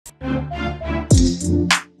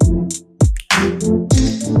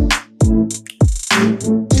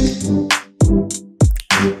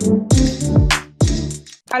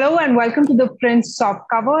welcome to the Print Soft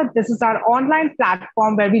Cover. This is our online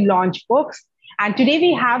platform where we launch books. And today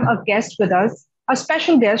we have a guest with us, a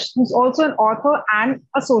special guest who's also an author and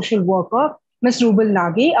a social worker, Ms. Rouble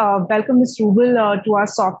Nagi. Welcome, Ms. Rouble, to our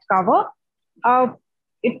Soft Cover. Uh,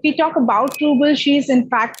 if we talk about Rouble, she is in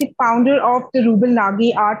fact the founder of the Rouble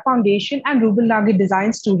Nagi Art Foundation and Rouble Nagi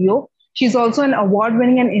Design Studio. She's also an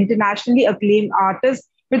award-winning and internationally acclaimed artist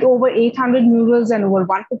with over 800 murals and over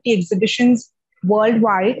 150 exhibitions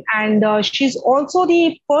worldwide. And she's also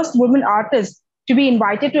the first woman artist to be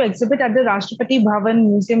invited to exhibit at the Rashtrapati Bhavan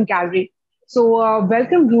Museum Gallery. So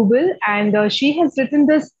welcome, Rouble. And she has written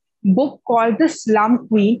this book called The Slum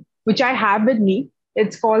Queen, which I have with me.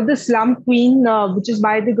 It's called The Slum Queen, which is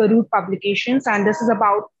by the Garuda Publications. And this is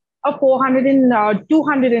about a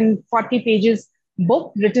 240 pages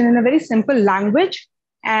book written in a very simple language.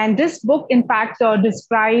 And this book, in fact,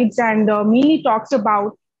 describes and mainly talks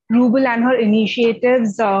about Rouble and her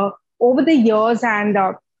initiatives over the years, and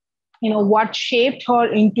what shaped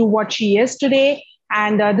her into what she is today.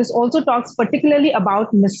 And this also talks particularly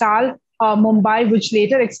about Misaal Mumbai, which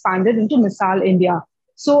later expanded into Misaal India.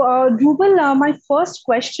 So, Rouble, my first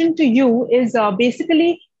question to you is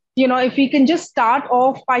basically, if we can just start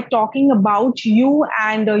off by talking about you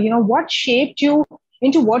and what shaped you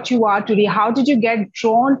into what you are today. How did you get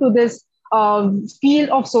drawn to this field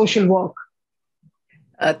of social work?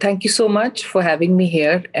 Thank you so much for having me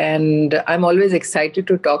here. And I'm always excited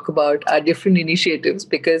to talk about our different initiatives,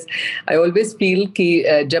 because I always feel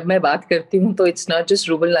that jab main baat karti hu, to it's not just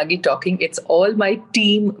Rouble Nagi talking, it's all my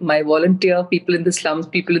team, my volunteer, people in the slums,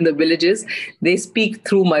 people in the villages. They speak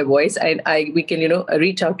through my voice, and we can,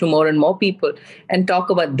 reach out to more and more people and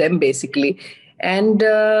talk about them basically. And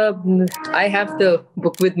I have the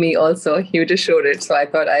book with me also. You just showed it, so I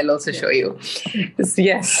thought I'll also show you.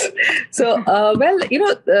 Yes. So,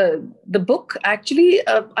 the book actually,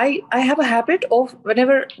 I have a habit of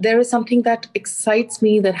whenever there is something that excites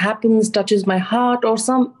me, that happens, touches my heart, or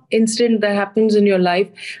some incident that happens in your life,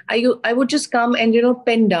 I would just come and,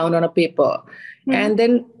 pen down on a paper. Mm-hmm. And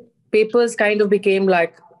then papers kind of became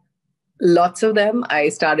like lots of them. I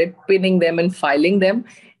started pinning them and filing them.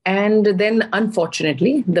 And then,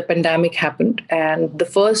 unfortunately, the pandemic happened. And the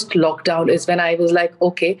first lockdown is when I was like,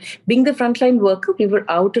 okay, being the frontline worker, we were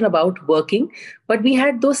out and about working. But we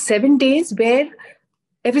had those 7 days where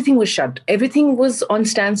everything was shut. Everything was on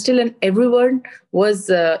standstill, and everyone was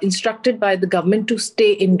instructed by the government to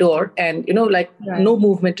stay indoor and, right. No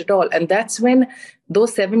movement at all. And that's when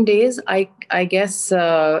those 7 days, I guess,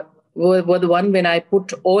 were the one when I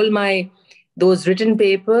put all those written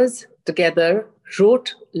papers together,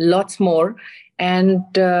 wrote lots more. And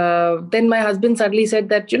then my husband suddenly said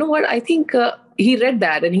that, I think he read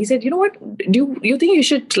that and he said, do you think you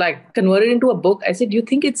should convert it into a book? I said, do you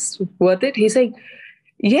think it's worth it? He said,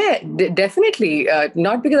 yeah, definitely.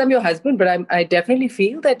 Not because I'm your husband, but I definitely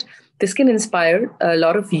feel that this can inspire a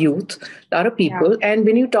lot of youth, a lot of people. Yeah. And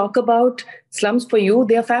when you talk about slums, for you,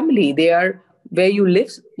 they are family. They are where you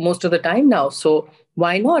live most of the time now. So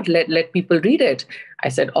why not let people read it? I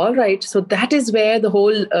said, all right. So that is where the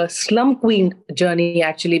whole Slum Queen journey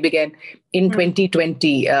actually began in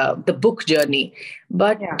 2020, the book journey.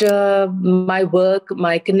 But my work,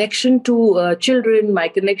 my connection to children, my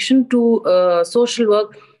connection to social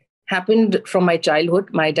work happened from my childhood.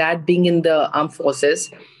 My dad being in the armed forces,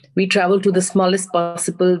 we traveled to the smallest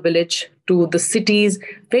possible village, to the cities,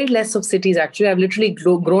 very less of cities actually. I've literally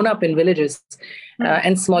grown up in villages.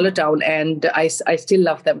 And smaller town. And I still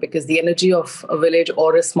love them, because the energy of a village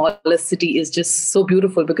or a smaller city is just so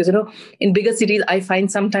beautiful. Because, in bigger cities, I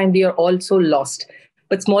find sometimes we are all so lost.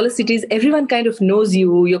 But smaller cities, everyone kind of knows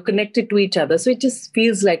you. You're connected to each other. So it just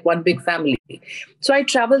feels like one big family. So I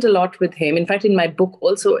traveled a lot with him. In fact, in my book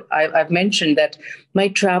also, I've mentioned that my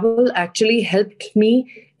travel actually helped me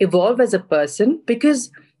evolve as a person,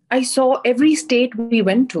 because I saw every state we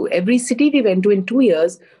went to, every city we went to in 2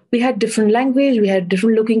 years. We had different language, we had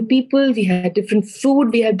different looking people, we had different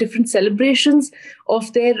food, we had different celebrations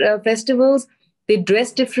of their festivals. They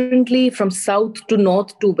dress differently from south to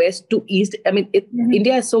north to west to east. I mean,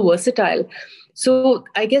 India is so versatile. So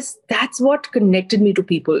I guess that's what connected me to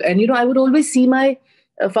people. And, I would always see my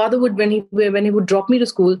father when he would drop me to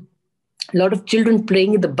school, a lot of children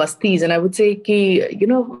playing in the bastis, and I would say,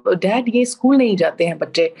 Dad, ye school nahi jate hain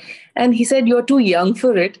bacche. And he said, you're too young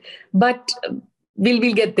for it, but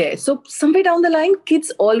we'll get there. So somewhere down the line,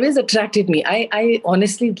 kids always attracted me. I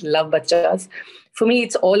honestly love bachas. For me,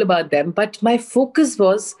 it's all about them. But my focus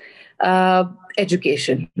was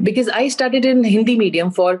education, because I studied in Hindi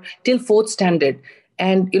medium till 4th standard.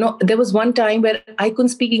 And, there was one time where I couldn't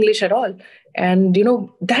speak English at all. And,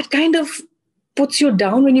 that kind of puts you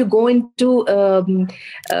down when you go into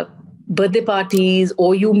birthday parties,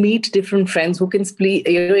 or you meet different friends who can speak,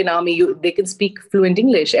 in army, they can speak fluent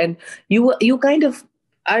English, and you kind of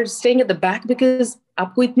are staying at the back because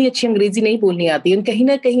आपको इतनी अच्छी अंग्रेजी नहीं बोलनी आती, and कहीं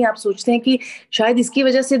ना कहीं आप सोचते हैं कि शायद इसकी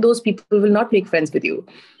वजह से those people will not make friends with you.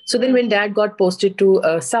 So then when dad got posted to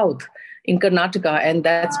South in Karnataka, and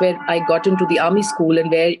that's where I got into the army school, and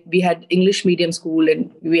where we had English medium school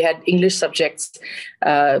and we had English subjects.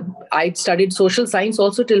 I studied social science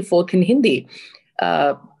also till 4th in Hindi.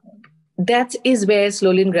 That is where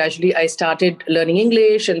slowly and gradually I started learning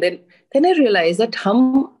English. And then I realized that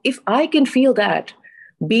if I can feel that,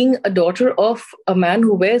 being a daughter of a man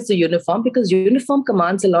who wears the uniform, because uniform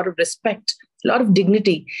commands a lot of respect, a lot of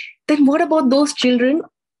dignity, then what about those children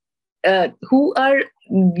who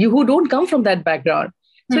don't come from that background?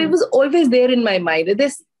 So it was always there in my mind.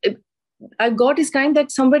 I got this kind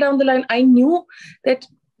that somewhere down the line, I knew that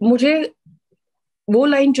मुझे वो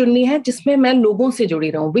line चुननी है जिसमें मैं लोगों से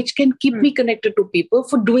जुड़ी रहूं, which can keep me connected to people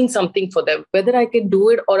for doing something for them. Whether I can do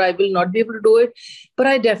it or I will not be able to do it, but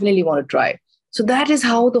I definitely want to try. So that is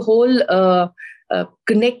how the whole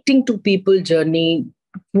connecting to people journey,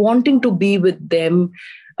 wanting to be with them.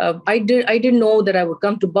 I didn't know that I would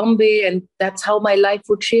come to Bombay and that's how my life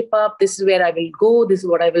would shape up. This is where I will go. This is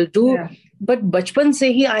what I will do. Yeah. But बचपन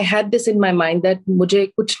से ही I had this in my mind that मुझे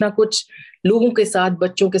कुछ ना कुछ लोगों के साथ,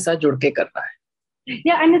 बच्चों के साथ जुड़ के करना है.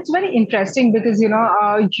 Yeah, and it's very interesting because,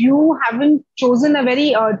 you haven't chosen a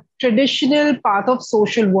very traditional path of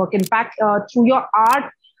social work. In fact, through your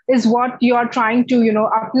art is what you are trying to,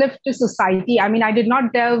 uplift the society. I mean, I did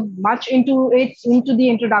not delve much into the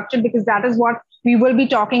introduction because that is what we will be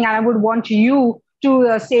talking, and I would want you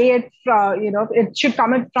to say it, it should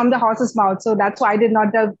come from the horse's mouth. So that's why I did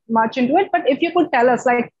not delve much into it. But if you could tell us,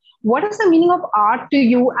 like, what is the meaning of art to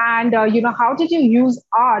you, and, how did you use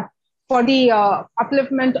art for the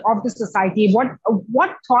upliftment of the society? What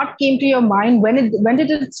thought came to your mind? When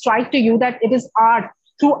did it strike to you that it is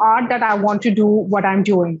through art that I want to do what I'm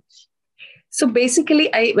doing? So basically,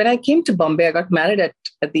 when I came to Bombay, I got married at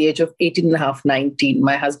the age of 18 and a half, 19.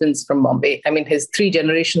 My husband's from Bombay. I mean, his 3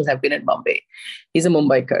 generations have been in Bombay. He's a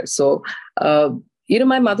Mumbaikar. So,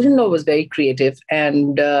 my mother-in-law was very creative,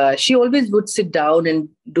 and she always would sit down and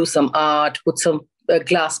do some art, put some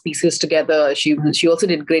glass pieces together. She also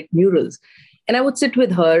did great murals. And I would sit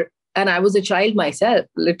with her, and I was a child myself,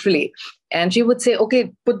 literally. And she would say,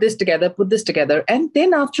 okay, put this together. And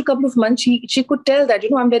then after a couple of months, she could tell that,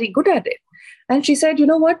 I'm very good at it. And she said, you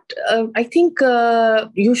know what, I think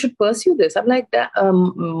you should pursue this. I'm like,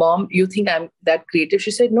 Mom, you think I'm that creative?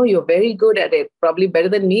 She said, no, you're very good at it, probably better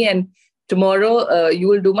than me. And tomorrow you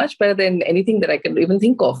will do much better than anything that I can even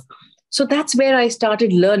think of. So that's where I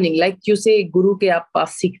started learning. Like you say, Guru ke aap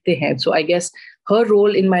paas seekhte hain. So I guess her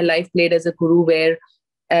role in my life played as a guru where,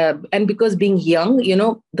 and because being young,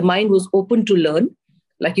 the mind was open to learn.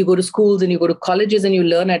 Like you go to schools and you go to colleges and you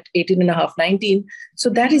learn at 18 and a half, 19. So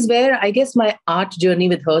that is where I guess my art journey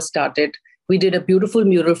with her started. We did a beautiful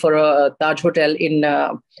mural for a Taj Hotel in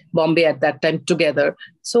Bombay at that time together.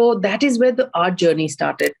 So that is where the art journey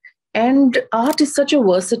started. And art is such a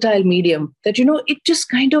versatile medium that, it just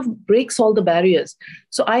kind of breaks all the barriers.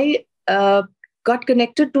 So I got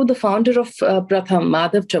connected to the founder of Pratham,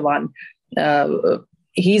 Madhav Chavan.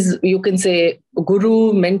 He's, you can say,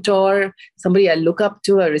 guru, mentor, somebody I look up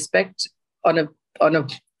to, I respect on a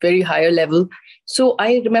very higher level. So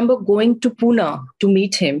I remember going to Pune to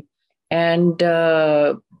meet him and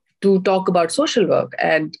to talk about social work.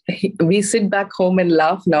 And we sit back home and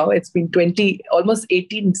laugh now. It's been 17,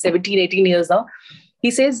 18 years now.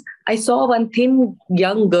 He says, I saw one thin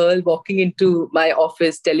young girl walking into my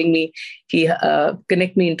office telling me,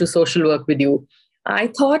 connect me into social work with you.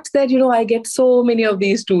 I thought that, I get so many of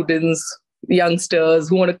these students, youngsters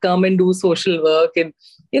who want to come and do social work. And,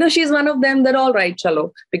 she's one of them. That all right,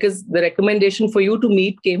 chalo. Because the recommendation for you to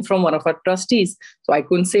meet came from one of our trustees. So I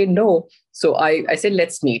couldn't say no. So I said,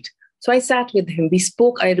 let's meet. So I sat with him. We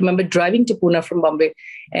spoke. I remember driving to Pune from Bombay.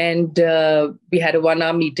 And we had a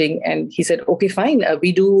 1-hour meeting. And he said, okay, fine.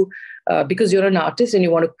 We do, because you're an artist and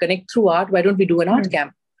you want to connect through art, why don't we do an art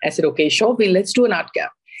camp? I said, okay, sure. Let's do an art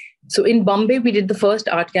camp. So in Bombay, we did the first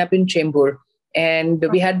art camp in Chembur, and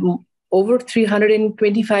we had over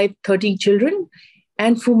 325, 30 children.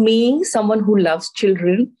 And for me, someone who loves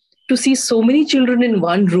children, to see so many children in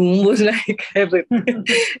one room was like heaven.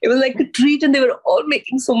 It was like a treat, and they were all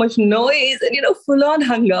making so much noise and, full on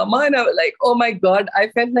hangama. And I was like, oh my God, I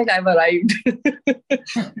felt like I've arrived.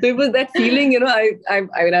 So it was that feeling, I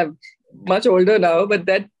mean, I'm much older now, but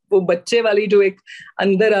that वो बच्चे वाली जो एक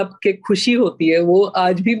अंदर आपके खुशी होती है वो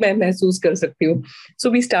आज भी मैं महसूस कर सकती हूँ. So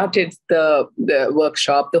we started the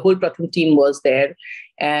workshop. The whole Pratham team was there,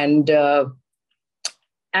 and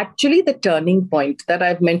actually the turning point that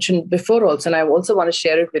I've mentioned before also, and I also want to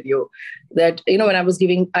share it with you, that when I was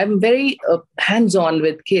giving, I'm very hands-on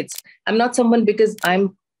with kids. I'm not someone, because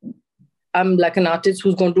I'm like an artist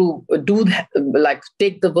who's going to do that, like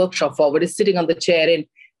take the workshop forward, is sitting on the chair and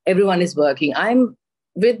everyone is working. I'm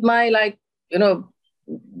with my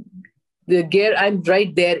the gear, I'm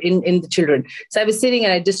right there in the children. So I was sitting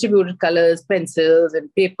and I distributed colors, pencils and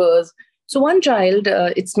papers. So one child,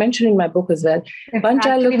 it's mentioned in my book as well. One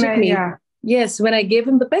child looked at me. Yeah. Yes, when I gave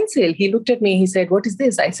him the pencil, he looked at me, he said, "What is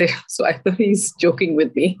this?" I said, so I thought he's joking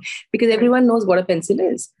with me, because everyone knows what a pencil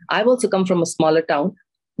is. I've also come from a smaller town,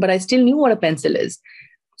 but I still knew what a pencil is.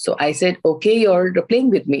 So I said, "Okay, you're playing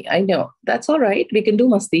with me. I know. That's all right. We can do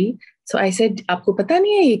masti." So I said, "Aapko pata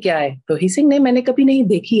nahi hai ye kya hai?" So he said, "Nahi, maine kabhi nahi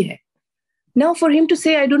dekhi hai." Now for him to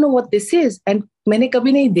say, "I don't know what this is," and maine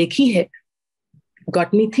kabhi nahi dekhi hai,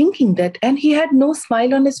 got me thinking that. And he had no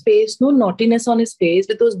smile on his face, no naughtiness on his face,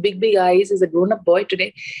 with those big, big eyes. He's a grown-up boy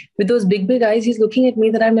today. With those big, big eyes, he's looking at me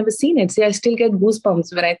that I've never seen it. See, I still get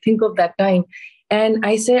goosebumps when I think of that time. And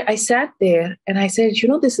I sat there and I said,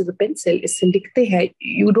 "This is a pencil. Isse likhte hai.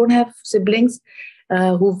 You don't have siblings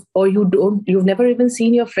you've never even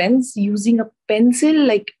seen your friends using a pencil,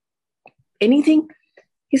 like anything?"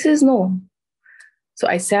 He says, "No." So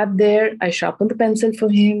I sat there, I sharpened the pencil for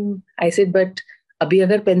him. I said, "But abhi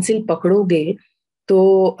agar pencil pakdoge, to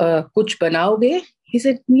kuch banaoge?" He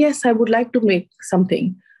said, "Yes, I would like to make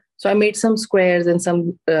something." So I made some squares and some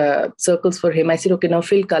circles for him. I said, "Okay, now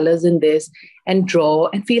fill colors in this and draw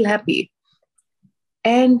and feel happy."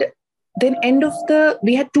 And then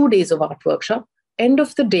we had 2 days of art workshop. End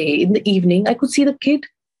of the day, in the evening, I could see the kid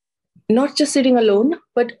not just sitting alone,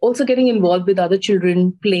 but also getting involved with other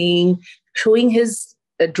children, playing, showing his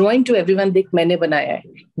drawing to everyone. Dekh, maine banaya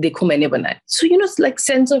hai. Dekho, maine banaya. So, it's like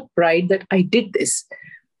sense of pride that I did this.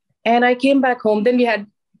 And I came back home. Then we had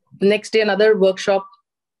the next day another workshop,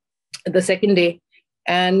 the second day.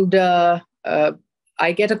 And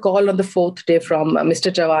I get a call on the fourth day from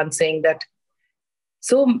Mr. Chavan saying that,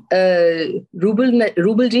 "So,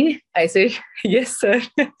 Rouble ji?" I said, "Yes, sir."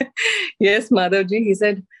 "Yes, Madhav ji." He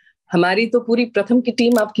said, "Hamari to puri Pratham ki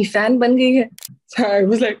team aapki fan ban gayi hai." So I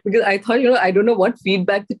was like, because I thought, I don't know what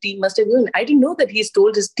feedback the team must have given. I didn't know that he's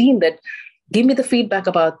told his team that, "Give me the feedback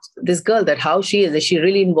about this girl, that how she is. Is she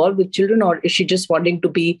really involved with children, or is she just wanting to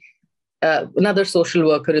be another social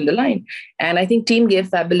worker in the line?" And I think team gave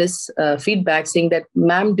fabulous feedback, saying that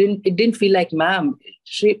it didn't feel like ma'am.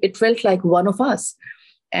 It felt like one of us.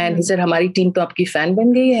 And he said, "Hamari team to aapki fan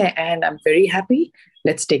ban gayi hai, and I'm very happy.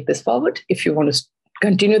 Let's take this forward. If you want to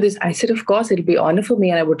continue this." I said, "Of course, it'll be an honor for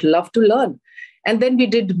me, and I would love to learn." And then we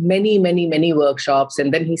did many, many, many workshops.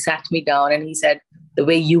 And then he sat me down and he said, "The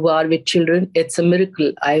way you are with children, it's a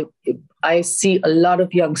miracle. I see a lot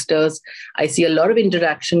of youngsters. I see a lot of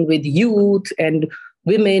interaction with youth and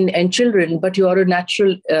women and children, but you are a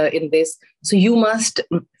natural in this. So you must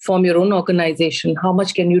form your own organization. How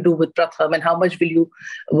much can you do with Pratham, and how much will you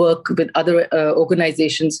work with other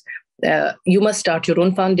organizations? You must start your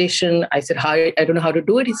own foundation." I said, "I don't know how to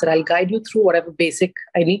do it." He said, "I'll guide you through whatever basic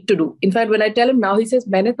I need to do." In fact, when I tell him now, he says,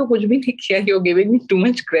 "Maine to kuch bhi nahi kiya. You're giving me too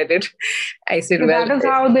much credit." I said, so "Well, that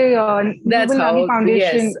is how the that's Rouble how." Nagi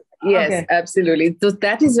Foundation. Yes, okay. Absolutely. So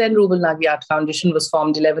that is when Rouble Nagi Art Foundation was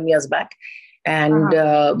formed 11 years back. And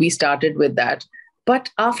we started with that. But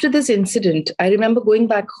after this incident, I remember going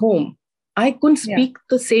back home. I couldn't speak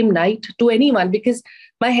the same night to anyone, because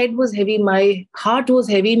my head was heavy. My heart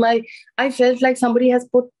was heavy. I felt like somebody has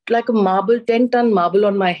put like a 10-ton marble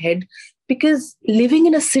on my head, because living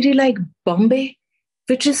in a city like Bombay,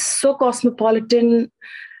 which is so cosmopolitan,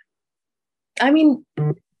 I mean,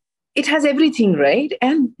 it has everything, right?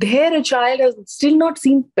 And there a child has still not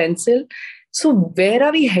seen pencil. So where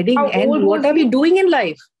are we heading, and what are we doing in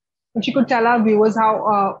life? If you could tell our viewers,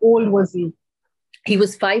 how old was he? He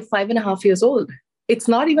was 5.5 years old. It's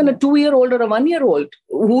not even a 2-year-old or a 1-year-old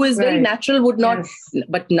who is very natural, would not. Yes.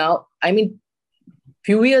 But now, I mean,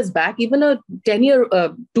 few years back, even a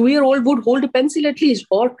 2-year-old would hold a pencil at least,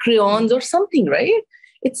 or crayons or something, right?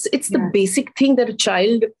 It's the basic thing that a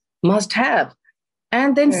child must have.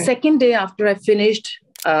 And then second day after I finished,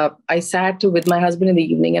 I sat with my husband in the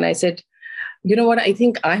evening and I said, "You know what? I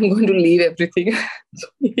think I'm going to leave everything." So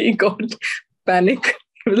he got panic.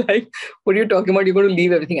 Like, what are you talking about? You're going to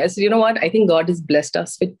leave everything. I said, you know what? I think God has blessed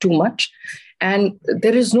us with too much. And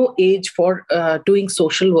there is no age for doing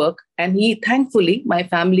social work. And thankfully, my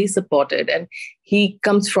family supported. And he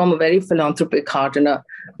comes from a very philanthropic heart and a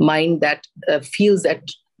mind that feels that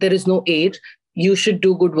there is no age. You should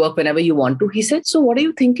do good work whenever you want to. He said, so what are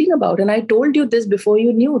you thinking about? And I told you this before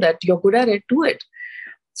you knew that you're good at it, do it.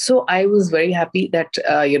 So I was very happy that,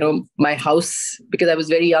 my house, because I was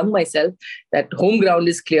very young myself, that home ground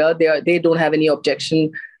is clear. They don't have any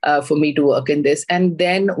objection for me to work in this. And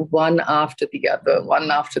then one after the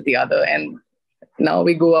other. And now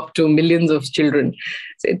we go up to millions of children.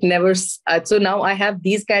 So it never. So now I have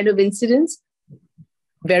these kind of incidents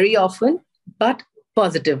very often, but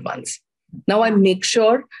positive ones. Now I make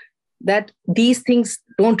sure that these things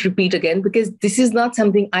don't repeat again, because this is not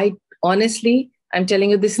something I'm telling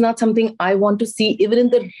you, this is not something I want to see even in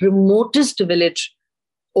the remotest village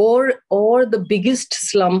or the biggest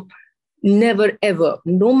slum. Never, ever.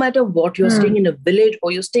 No matter what, you're staying in a village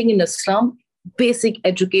or you're staying in a slum, basic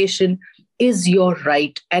education is your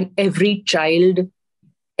right. And every child,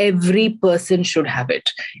 every person should have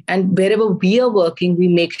it. And wherever we are working, we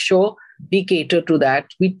make sure we cater to that,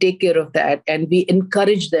 we take care of that, and we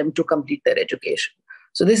encourage them to complete their education.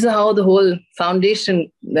 So this is how the whole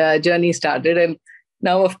foundation journey started. And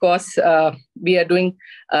now, of course, we are doing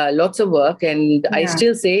lots of work. And I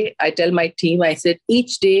still say, I tell my team, I said,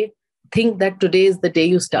 each day, think that today is the day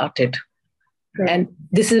you started. Right. And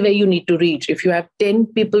this is where you need to reach. If you have 10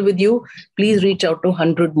 people with you, please reach out to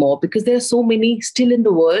 100 more, because there are so many still in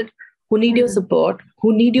the world who need your support,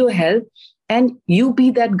 who need your help. And you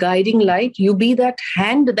be that guiding light. You be that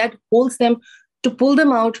hand that holds them to pull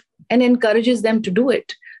them out and encourages them to do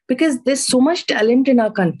it. Because there's so much talent in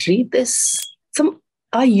our country.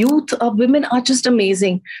 Our youth, our women are just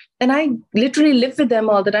amazing. And I literally live with them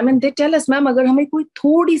all the time. And they tell us, ma'am, agar hame koi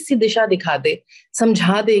thodi si disha dikha de,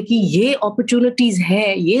 samjha de ki ye opportunities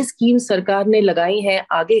hain, ye schemes sarkar ne lagayi hain,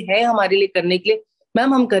 aage hai hamare liye karne ke liye,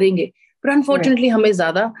 ma'am, hum karenge. But unfortunately, hame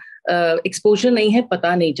zyada exposure nahi hai, pata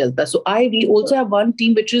nahi chalta. So we also have one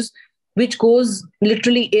team which goes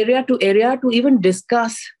literally area to even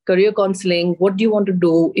discuss career counseling. What do you want to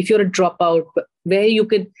do? If you're a dropout, where you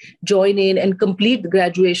could join in and complete the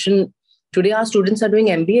graduation. Today, our students are doing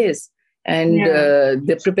MBAs and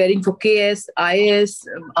they're preparing for KS, IS,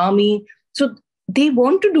 Army. So they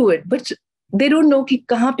want to do it, but they don't know ki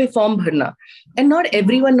kahan pe form bharna. And not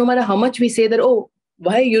everyone, no matter how much we say that, oh,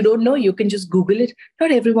 why you don't know, you can just Google it.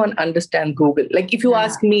 Not everyone understands Google. Like if you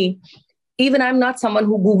ask me, even I'm not someone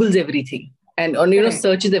who Googles everything and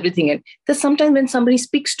searches everything. And there's sometimes when somebody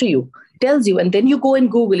speaks to you, tells you, and then you go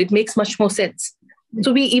and Google, it makes much more sense.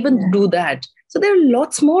 So we even do that. So there are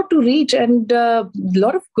lots more to reach, and a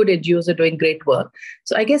lot of good NGOs are doing great work.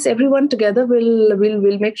 So I guess everyone together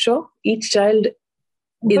will make sure each child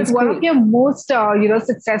in school. One of your most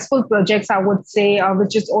successful projects, I would say,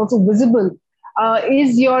 which is also visible,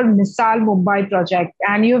 is your Misaal Mumbai project.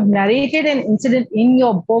 And you've narrated an incident in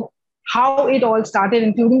your book, how it all started,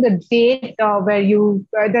 including the date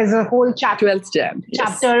where there's a whole chapter 12th Jan,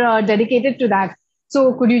 chapter dedicated to that.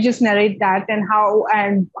 So could you just narrate that, and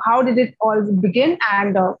how did it all begin,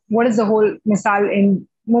 and what is the whole Misaal in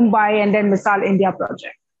Mumbai and then Misaal India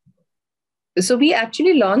project? So we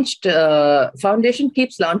actually launched, Foundation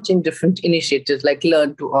keeps launching different initiatives like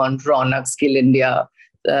Learn to Earn, Ronak, Skill India,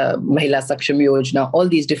 Mahila Saksham Yojana, all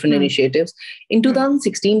these different initiatives. In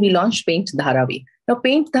 2016, we launched Paint Dharavi. Now,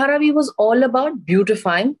 Paint Dharavi was all about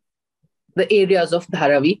beautifying the areas of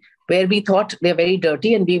Dharavi where we thought they're very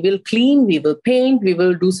dirty, and we will clean, we will paint, we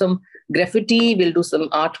will do some graffiti, we'll do some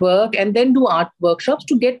artwork, and then do art workshops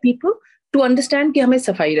to get people to understand कि हमें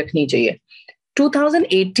सफाई रखनी चाहिए.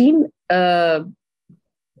 2018,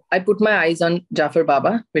 I put my eyes on Jafar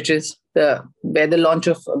Baba, which is where the launch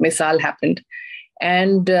of Misaal happened.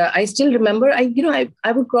 And I still remember, I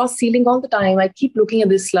would cross ceiling all the time. I keep looking at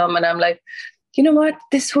this slum and I'm like, you know what?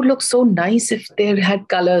 This would look so nice if they had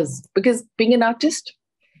colors. Because being an artist,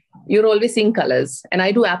 you're always seeing colors. And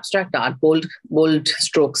I do abstract art, bold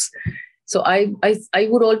strokes. So I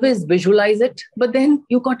would always visualize it, but then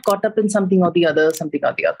you got caught up in something or the other.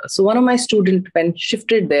 So one of my students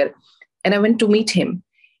shifted there, and I went to meet him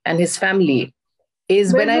and his family.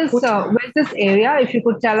 Where's this area? If you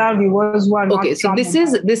could tell our viewers who are not okay, so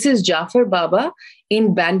this is Jafar Baba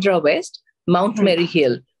in Bandra West, Mount Mary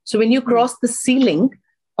Hill. So when you cross the ceiling,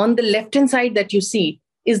 on the left-hand side that you see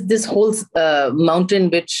is this whole mountain,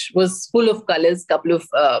 which was full of colors, couple of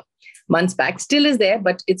months back, still is there,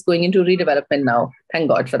 but it's going into redevelopment now. Thank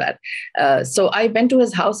God for that. So I went to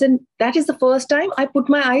his house, and that is the first time I put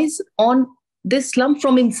my eyes on this slum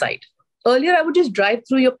from inside. Earlier, I would just drive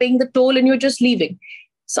through, you're paying the toll and you're just leaving.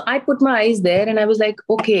 So I put my eyes there and I was like,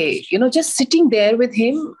 okay, just sitting there with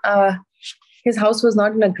him, his house was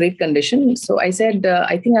not in a great condition. So I said,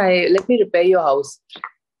 let me repair your house.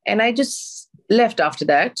 And I just left after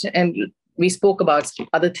that. And we spoke about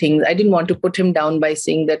other things. I didn't want to put him down by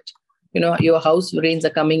saying that, your house rains are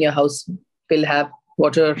coming, your house will have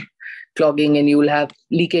water clogging and you will have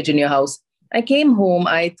leakage in your house. I came home.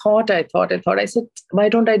 I thought. I said, why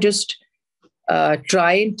don't I just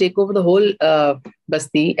try and take over the whole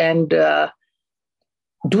basti and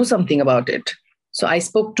do something about it? So I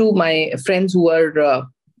spoke to my friends who were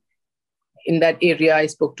in that area. I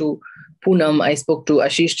spoke to Poonam. I spoke to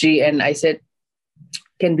Ashish ji, and I said,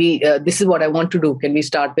 can we, this is what I want to do. Can we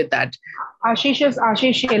start with that? Ashish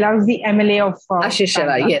Shela is the MLA of... Ashish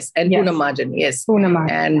Shela, yes. And yes. Poonam Mahajan, yes. Poonam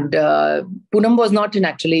Mahajan. And Poonam was not in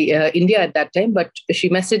actually India at that time, but she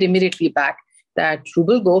messaged immediately back that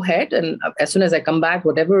Rouble, go ahead. And as soon as I come back,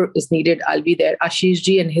 whatever is needed, I'll be there. Ashish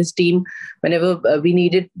ji and his team, whenever we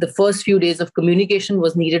needed, the first few days of communication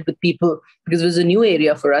was needed with people because it was a new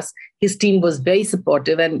area for us. His team was very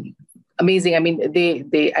supportive and amazing. I mean,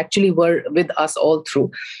 they actually were with us all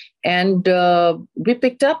through. And we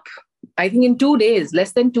picked up, I think in 2 days,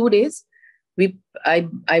 less than 2 days,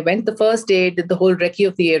 I went the first day, did the whole recce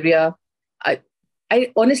of the area.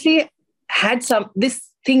 I honestly had this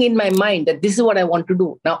thing in my mind that this is what I want to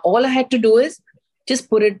do. Now, all I had to do is just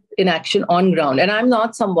put it in action on ground. And I'm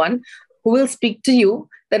not someone who will speak to you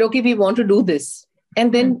that, okay, we want to do this.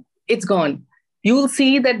 And then it's gone. You will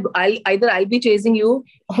see that I'll be chasing you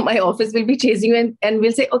or my office will be chasing you and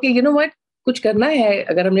we'll say, okay, you know what? Kuch karna hai.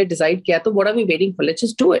 Agar humne decide kiya, to what are we waiting for? Let's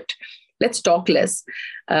just do it. Let's talk less.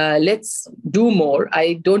 Let's do more.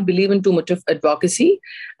 I don't believe in too much of advocacy.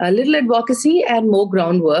 A little advocacy and more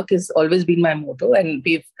groundwork has always been my motto. And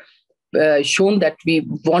we've shown that we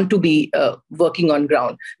want to be working on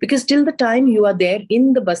ground. Because till the time you are there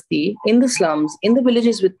in the basti, in the slums, in the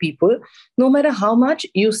villages with people, no matter how much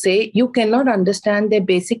you say, you cannot understand their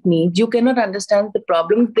basic needs. You cannot understand the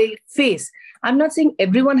problems they face. I'm not saying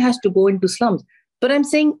everyone has to go into slums, but I'm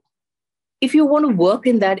saying if you want to work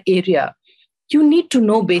in that area, you need to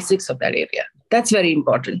know basics of that area. That's very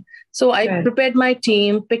important. So I prepared my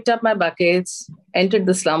team, picked up my buckets, entered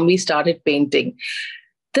the slum. We started painting.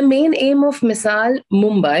 The main aim of Misaal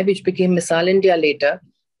Mumbai, which became Misaal India later,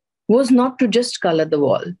 was not to just color the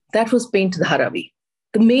wall. That was paint Dharavi.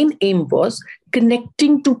 The main aim was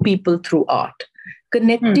connecting to people through art,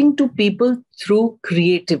 connecting to people through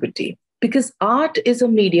creativity. Because art is a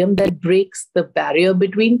medium that breaks the barrier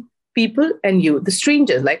between people and you, the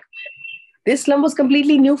strangers. Like this slum was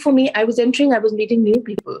completely new for me. I was entering, I was meeting new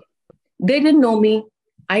people. They didn't know me.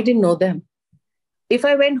 I didn't know them. If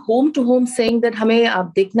I went home to home saying that हमें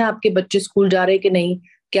आप देखना आपके बच्चे school जा रहे कि नहीं,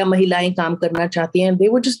 क्या महिलाएं काम करना चाहती हैं, they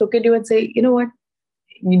would just look at you and say, you know what,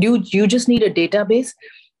 you just need a database.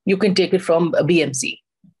 You can take it from a BMC.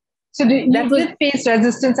 So did face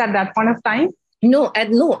resistance at that point of time? No,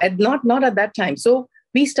 not at that time. So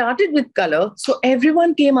we started with color. So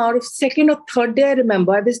everyone came out. Of second or third day, I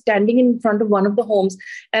remember I was standing in front of one of the homes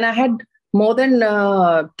and I had more than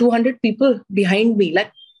 200 people behind me,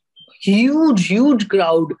 like huge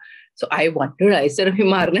crowd. So I wondered, I said,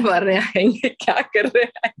 marne aayenge, kya kar rahe?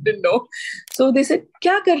 I didn't know. So they said,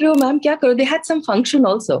 kya kar rahe ho, ma'am? Kya kar rahe ho? They had some function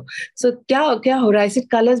also. So kya ho raha? I said,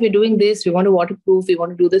 colors, we're doing this. We want to waterproof. We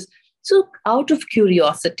want to do this. So out of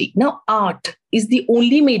curiosity, now art is the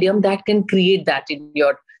only medium that can create that in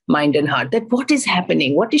your mind and heart, that what is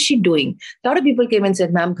happening? What is she doing? A lot of people came and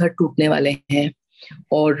said, ma'am, ghar tootne wale hain.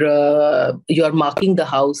 Or you're marking the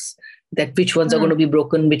house, that which ones are going to be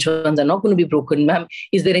broken, which ones are not going to be broken. Ma'am,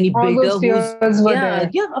 is there any builder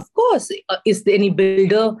yeah, of course. Is there any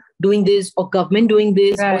builder doing this or government doing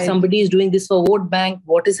this or somebody is doing this for vote bank?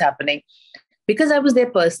 What is happening? Because I was there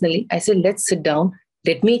personally, I said, let's sit down.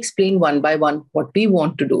 Let me explain one by one what we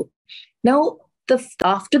want to do. Now,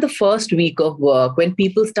 after the first week of work, when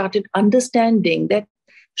people started understanding that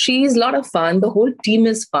she is a lot of fun, the whole team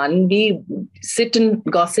is fun. We sit and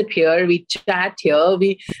gossip here, we chat here,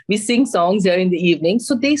 we sing songs here in the evening.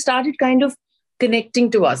 So they started kind of connecting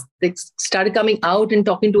to us. They started coming out and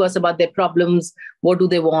talking to us about their problems. What do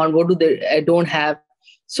they want? What do they don't have?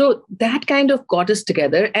 So that kind of got us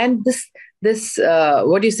together. And this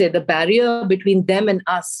the barrier between them and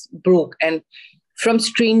us broke. And from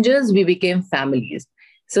strangers, we became families.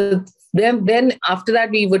 So then after that,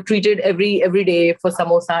 we were treated every day for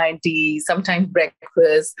samosa and tea, sometimes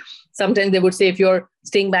breakfast. Sometimes they would say, if you're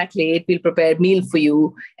staying back late, we'll prepare a meal for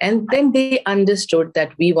you. And then they understood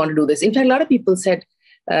that we want to do this. In fact, a lot of people said,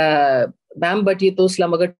 ma'am but ये तो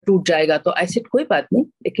slum अगर टूट जाएगा तो I said कोई बात नहीं,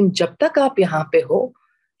 लेकिन जब तक आप यहाँ पे हो,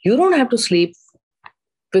 you don't have to sleep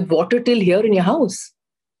with water till here in your house.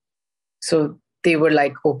 So they were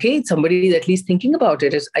like, okay, somebody is at least thinking about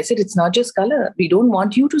it. I said, it's not just color. We don't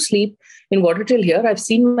want you to sleep in water till here. I've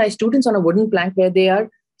seen my students on a wooden plank where they are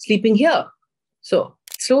sleeping here. So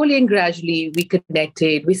slowly and gradually we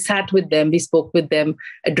connected, we sat with them, we spoke with them,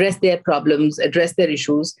 addressed their problems, addressed their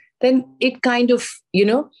issues. Then it kind of,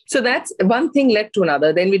 so that's one thing led to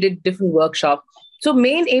another. Then we did different workshops. So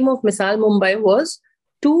main aim of Misaal Mumbai was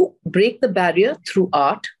to break the barrier through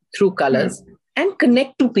art, through colors, and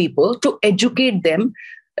connect to people, to educate them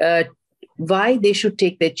why they should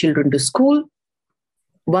take their children to school,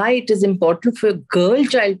 why it is important for a girl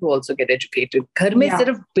child to also get educated. घर में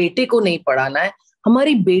सिर्फ बेटे को नहीं पढ़ाना है,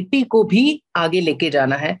 हमारी बेटी को भी आगे लेके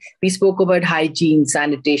जाना है. We spoke about hygiene,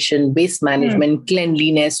 sanitation, waste management,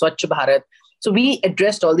 cleanliness, Swachh Bharat. So we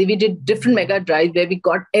addressed all. We did different mega drives where we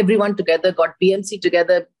got everyone together, got BMC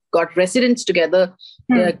together, got residents together,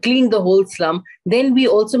 cleaned the whole slum. Then we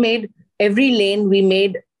also made every lane, we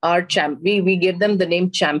made our we gave them the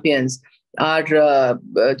name champions. Our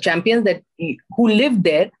champions that who lived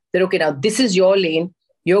there, they're okay, now this is your lane.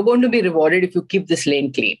 You're going to be rewarded if you keep this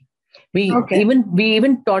lane clean. We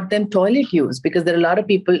even taught them toilet use, because there are a lot of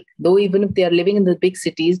people, though even if they are living in the big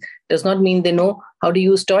cities, does not mean they know how to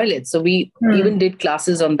use toilets. So we even did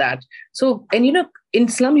classes on that. So, and in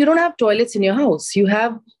slum, you don't have toilets in your house. You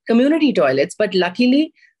have community toilets. But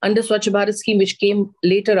luckily, under Swachh Bharat scheme, which came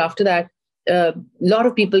later after that, a lot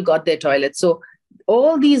of people got their toilets. So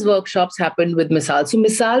all these workshops happened with Misaal. So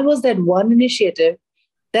Misaal was that one initiative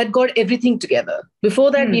that got everything together. Before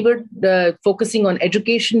that, we were focusing on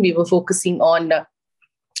education. We were focusing on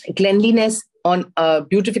cleanliness, on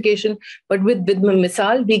beautification. But with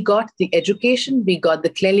Misaal, we got the education, we got the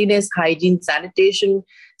cleanliness, hygiene, sanitation,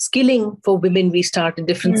 skilling for women. We started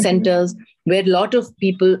different centers where a lot of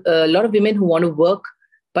people, a lot of women who want to work,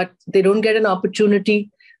 but they don't get an opportunity.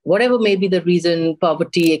 Whatever may be the reason,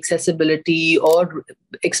 poverty, accessibility, or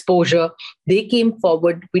exposure, they came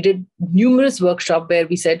forward. We did numerous workshops where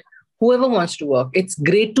we said, whoever wants to work, it's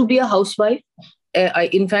great to be a housewife.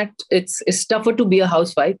 In fact, it's tougher to be a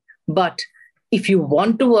housewife. But if you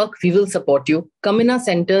want to work, we will support you. Come in our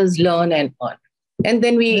centers, learn and earn. And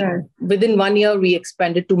then within 1 year, we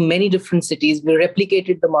expanded to many different cities. We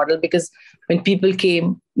replicated the model because when people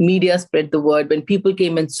came, media spread the word. When people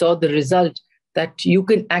came and saw the result, that you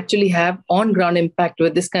can actually have on-ground impact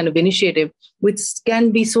with this kind of initiative, which can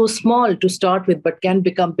be so small to start with, but can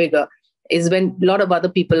become bigger, is when a lot of other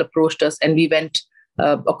people approached us and we went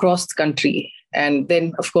across the country. And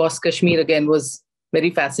then, of course, Kashmir again was very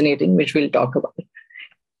fascinating, which we'll talk about.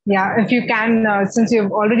 Yeah, if you can, since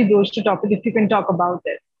you've already broached the topic, if you can talk about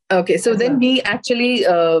it. Okay, so then we actually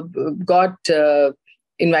got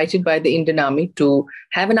invited by the Indian Army to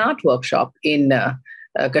have an art workshop in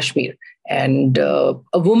Kashmir, and a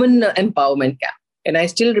woman empowerment camp. And I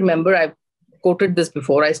still remember, I've quoted this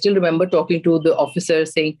before, I still remember talking to the officer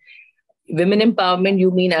saying, women empowerment,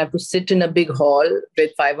 you mean I have to sit in a big hall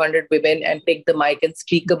with 500 women and take the mic and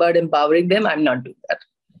speak about empowering them? I'm not doing that.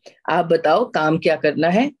 आप बताओ काम क्या करना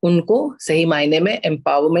है, उनको सही मायने में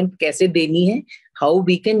empowerment कैसे देनी है, how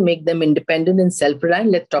we can make them independent and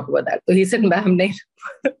self-reliant. Let's talk about that. So he said, ma'am,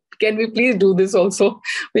 can we please do this also?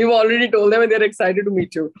 We've already told them and they're excited to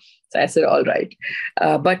meet you. So I said, all right.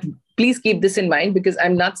 But please keep this in mind, because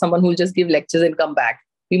I'm not someone who will just give lectures and come back.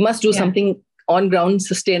 We must do something on ground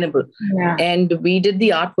sustainable. Yeah. And we did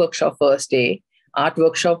the art workshop first day. Art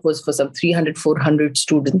workshop was for some 300, 400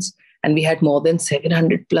 students. And we had more than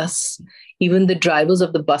 700 plus. Even the drivers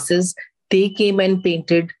of the buses, they came and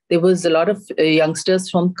painted. There was a lot of youngsters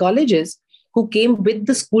from colleges who came with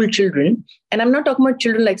the school children. And I'm not talking about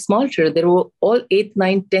children like small children. They were all 8th,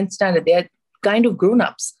 9th, 10th standard. They are kind of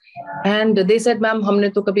grown-ups. And they said, ma'am,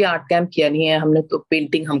 humne to kabhi art camp kiya nahi hai. Humne to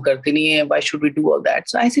painting hum karte nahi hai. Why should we do all that?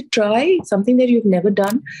 So I said, try something that you've never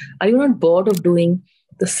done. Are you not bored of doing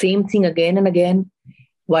the same thing again and again?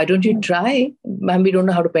 Why don't you try? Ma'am, we don't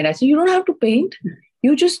know how to paint. I said, you don't have to paint.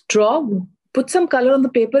 You just draw, put some color on the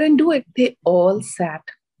paper and do it. They all sat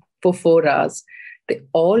for 4 hours. They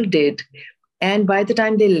all did. And by the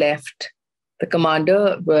time they left, the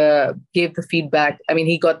commander gave the feedback. I mean,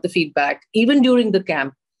 he got the feedback even during the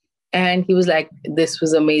camp. And he was like, this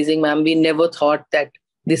was amazing, ma'am. We never thought that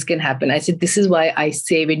this can happen. I said, this is why I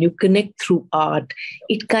say when you connect through art,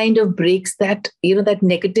 it kind of breaks that, that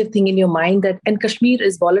negative thing in your mind and Kashmir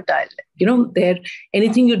is volatile.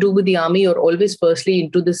 Anything you do with the army, you're always firstly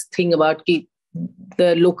into this thing about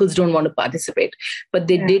the locals don't want to participate. But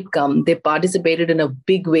they did come. They participated in a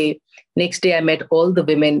big way. Next day, I met all the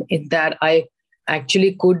women. In that, I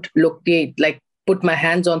actually could locate, like put my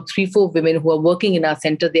hands on 3-4 women who are working in our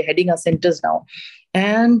center. They're heading our centers now.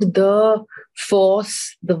 And the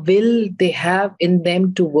force, the will they have in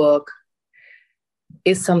them to work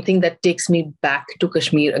is something that takes me back to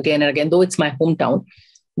Kashmir again and again, though it's my hometown.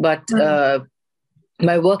 But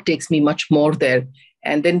my work takes me much more there.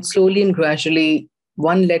 And then slowly and gradually,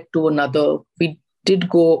 one led to another. We did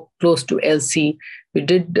go close to LC. We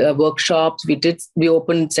did workshops. We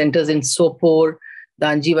opened centers in Sopor,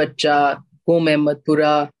 Danji Vacha, Home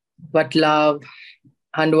Ahmedpura, Vatlav,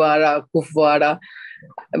 Handwara, Kufwara.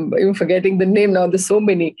 I'm even forgetting the name now. There's so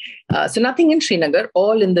many. So nothing in Srinagar,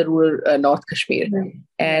 all in the rural North Kashmir.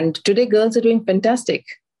 And today girls are doing fantastic.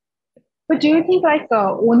 But do you think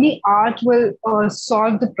only art will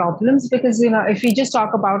solve the problems? Because, if we just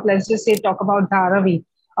talk about Dharavi,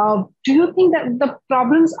 do you think that the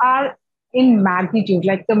problems are in magnitude?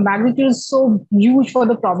 Like the magnitude is so huge for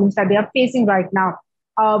the problems that they are facing right now.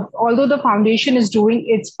 Although the foundation is doing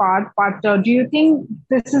its part, but do you think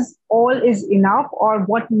this is enough, or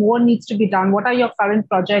what more needs to be done? What are your current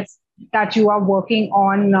projects that you are working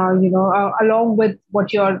on, along with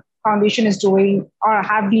what your foundation is doing or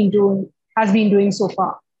has been doing so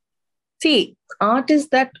far? See, art is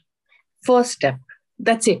that first step.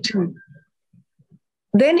 That's it.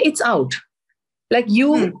 Then it's out. Like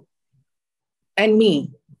you and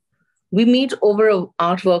me, we meet over an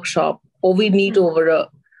art workshop, or we meet over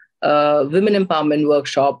a women empowerment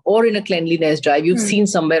workshop, or in a cleanliness drive. You've seen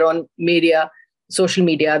somewhere on social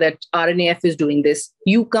media, that RNAF is doing this.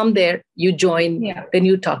 You come there, you join, then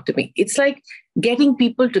you talk to me. It's like getting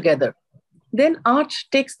people together. Then art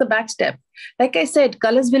takes the back step. Like I said,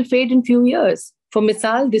 colors will fade in few years. For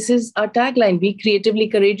Misaal, this is our tagline: be creatively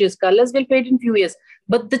courageous. Colors will fade in few years.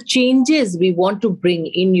 But the changes we want to bring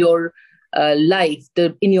in your life,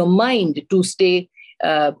 in your mind, to stay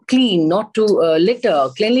clean, not to litter.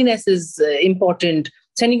 Cleanliness is important.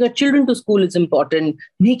 Sending your children to school is important.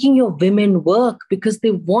 Making your women work because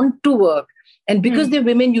they want to work. And because they're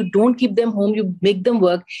women, you don't keep them home, you make them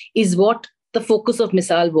work, is what the focus of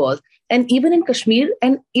Misaal was. And even in Kashmir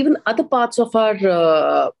and even other parts of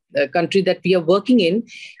our country that we are working in,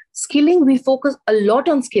 skilling, we focus a lot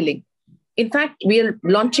on skilling. In fact, we are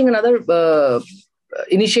launching another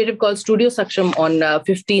initiative called Studio Saksham on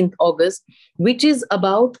 15th August, which is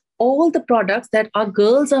about all the products that our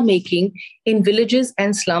girls are making in villages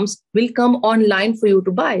and slums will come online for you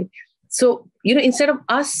to buy. So, instead of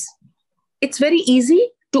us, it's very easy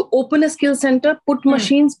to open a skill center, put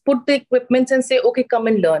machines, put the equipments and say, okay, come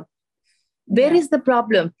and learn. Where is the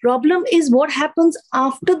problem? Problem is what happens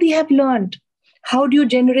after they have learned. How do you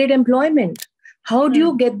generate employment? How do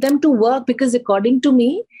you get them to work? Because according to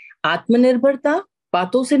me, आत्मनिर्भरता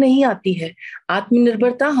बातों से नहीं आती है.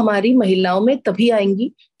 आत्मनिर्भरता हमारी महिलाओं में तभी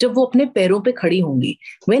आएंगी जब वो अपने पैरों पे खड़ी होंगी.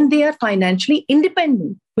 When they are financially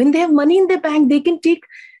independent, when they have money in their bank, they can take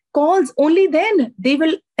calls. Only then they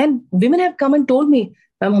will. And women have come and told me,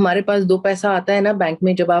 ma'am हमारे पास 2 पैसा आता है ना बैंक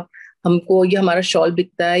में, जब आप हमको ये हमारा शॉल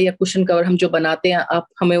बिकता है या कुशन कवर हम जो बनाते हैं आप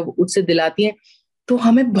हमें उससे दिलाती हैं, तो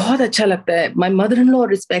हमें बहुत अच्छा लगता है. My mother-in-law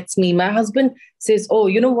respects me. My husband says, oh,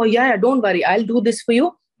 yeah, don't worry, I'll do this for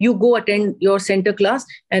you. You go attend your center class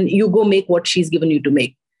and you go make what she's given you to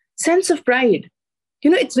make. Sense of pride.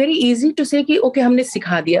 It's very easy to say, okay, हमने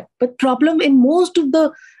सिखा दिया. But problem in most of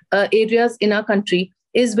the areas in our country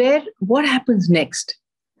is what happens next?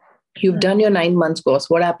 You've done your 9 months course.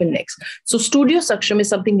 What happened next? So Studio Saksham is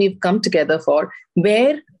something we've come together for,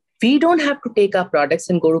 where we don't have to take our products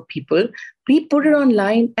and go to people. We put it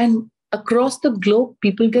online and across the globe,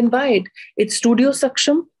 people can buy it. It's Studio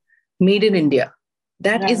Saksham, made in India.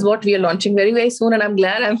 That is what we are launching very, very soon. And I'm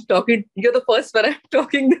glad I'm talking. You're the first one I'm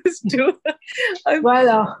talking this to.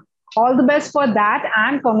 Well, all the best for that.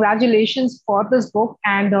 And congratulations for this book.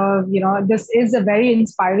 And, this is a very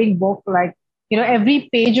inspiring book. Like, every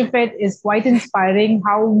page of it is quite inspiring,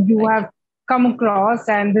 how you have come across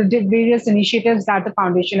and the various initiatives that the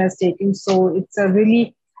foundation has taken. So it's a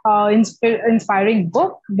really inspiring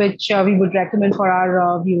book, which we would recommend for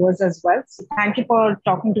our viewers as well. So thank you for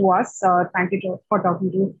talking to us. Thank you for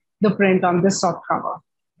talking to ThePrint on this soft cover.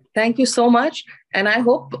 Thank you so much. And I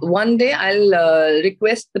hope one day I'll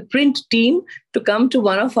request the print team to come to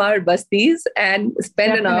one of our bastis and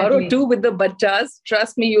spend an hour or 2 with the bachas.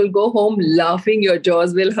 Trust me, you'll go home laughing. Your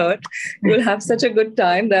jaws will hurt. You'll have such a good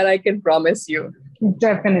time that I can promise you.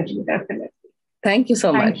 Definitely. Thank you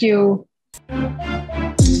so much. Thank you.